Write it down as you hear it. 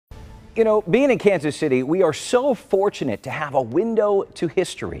You know, being in Kansas City, we are so fortunate to have a window to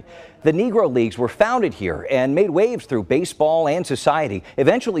history. The Negro Leagues were founded here and made waves through baseball and society,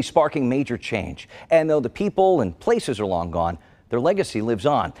 eventually sparking major change. And though the people and places are long gone, their legacy lives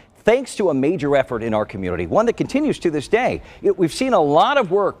on. Thanks to a major effort in our community, one that continues to this day. We've seen a lot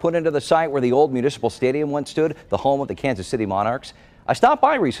of work put into the site where the old municipal stadium once stood, the home of the Kansas City Monarchs. I stopped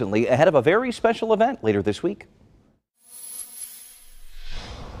by recently ahead of a very special event later this week.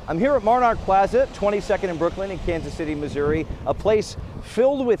 I'm here at Monarch Plaza, 22nd and Brooklyn in Kansas City, Missouri, a place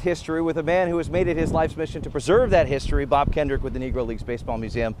filled with history with a man who has made it his life's mission to preserve that history, Bob Kendrick with the Negro Leagues Baseball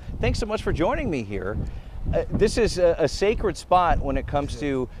Museum. Thanks so much for joining me here. This is a sacred spot when it comes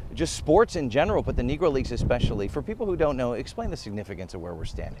to just sports in general, but the Negro Leagues especially. For people who don't know, explain the significance of where we're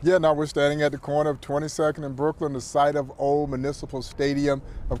standing. Yeah, now we're standing at the corner of 22nd and Brooklyn, the site of old Municipal Stadium.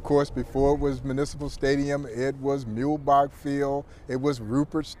 Of course, before it was Municipal Stadium, it was Muehlbach Field, it was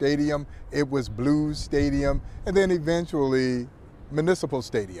Rupert Stadium, it was Blues Stadium, and then eventually Municipal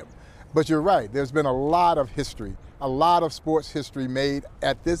Stadium. But you're right, there's been a lot of history, a lot of sports history made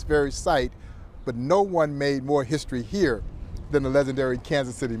at this very site, but no one made more history here than the legendary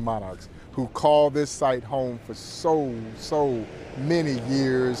Kansas City Monarchs, who called this site home for so many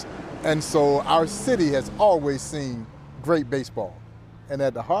years. And so our city has always seen great baseball. And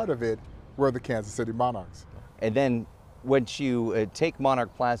at the heart of it were the Kansas City Monarchs. And then once you take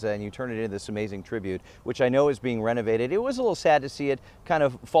Monarch Plaza and you turn it into this amazing tribute, which I know is being renovated, it was a little sad to see it kind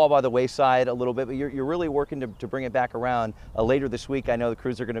of fall by the wayside a little bit, but you're really working to bring it back around. Later this week, I know the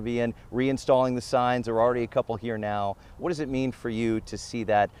crews are going to be in reinstalling the signs. There are already a couple here now. What does it mean for you to see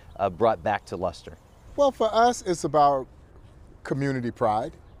that brought back to luster? Well, for us, it's about community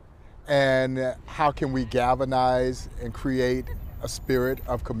pride and how can we galvanize and create a spirit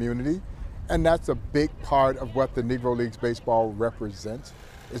of community. And that's a big part of what the Negro Leagues Baseball represents.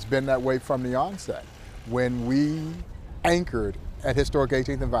 It's been that way from the onset. When we anchored at historic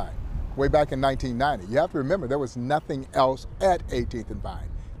 18th and Vine, way back in 1990, you have to remember there was nothing else at 18th and Vine.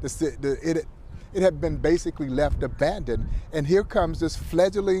 It had been basically left abandoned. And here comes this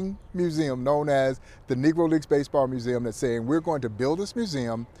fledgling museum known as the Negro Leagues Baseball Museum that's saying we're going to build this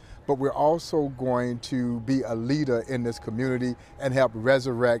museum, but we're also going to be a leader in this community and help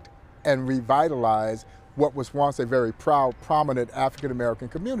resurrect and revitalize what was once a very proud, prominent African-American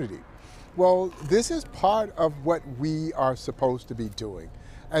community. Well, this is part of what we are supposed to be doing.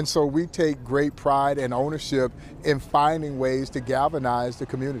 And so we take great pride and ownership in finding ways to galvanize the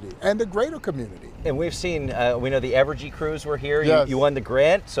community and the greater community. And we've seen, we know the Evergy crews were here. Yes. You won the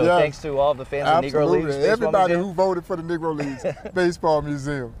grant, so yes. Thanks to all the fans of the Negro Leagues Baseball Everybody Museum. who voted for the Negro Leagues Baseball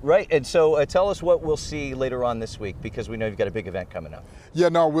Museum. Right, and so tell us what we'll see later on this week, because we know you've got a big event coming up. Yeah,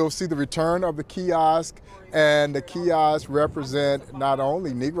 no, we'll see the return of the kiosk, and the kiosks represent not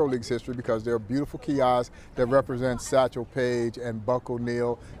only Negro Leagues history, because they're beautiful kiosks that represent Satchel Paige and Buck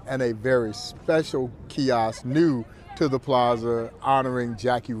O'Neil, and a very special kiosk new to the plaza honoring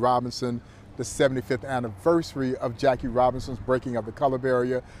Jackie Robinson, the 75th anniversary of Jackie Robinson's breaking of the color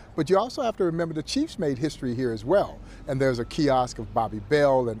barrier. But you also have to remember the Chiefs made history here as well. And there's a kiosk of Bobby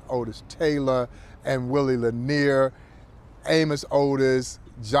Bell and Otis Taylor and Willie Lanier, Amos Otis,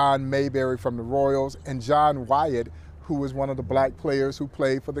 John Mayberry from the Royals, and John Wyatt, who was one of the black players who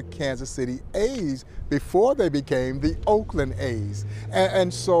played for the Kansas City A's before they became the Oakland A's.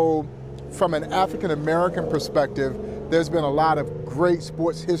 And so from an African-American perspective, there's been a lot of great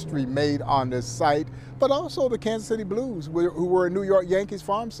sports history made on this site, but also the Kansas City Blues, who were a New York Yankees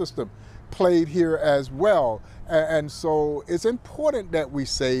farm system, played here as well. And so it's important that we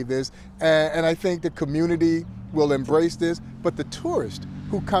save this, and I think the community will embrace this, but the tourists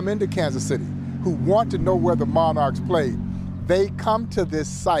who come into Kansas City, who want to know where the Monarchs played, they come to this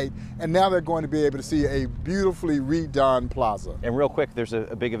site, and now they're going to be able to see a beautifully redone plaza. And real quick, there's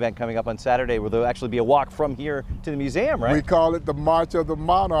a big event coming up on Saturday where there'll actually be a walk from here to the museum, right? We call it the March of the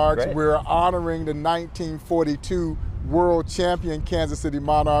Monarchs. Great. We're honoring the 1942 world champion Kansas City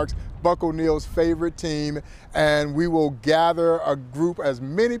Monarchs, Buck O'Neil's favorite team, and we will gather a group, as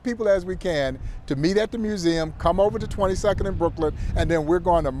many people as we can, to meet at the museum, come over to 22nd and Brooklyn, and then we're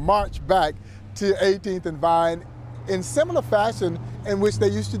going to march back to 18th and Vine in similar fashion in which they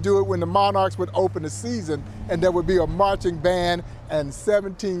used to do it when the Monarchs would open the season, and there would be a marching band and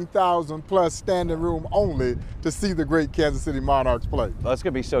 17,000 plus standing room only to see the great Kansas City Monarchs play. Well, it's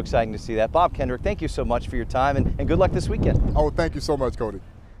going to be so exciting to see that. Bob Kendrick, thank you so much for your time, and good luck this weekend. Oh, thank you so much, Cody.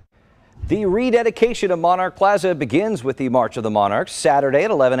 The rededication of Monarch Plaza begins with the March of the Monarchs Saturday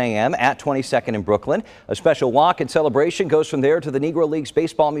at 11 a.m. at 22nd in Brooklyn. A special walk and celebration goes from there to the Negro Leagues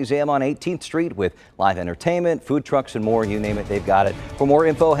Baseball Museum on 18th Street with live entertainment, food trucks, and more. You name it, they've got it. For more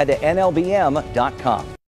info, head to nlbm.com.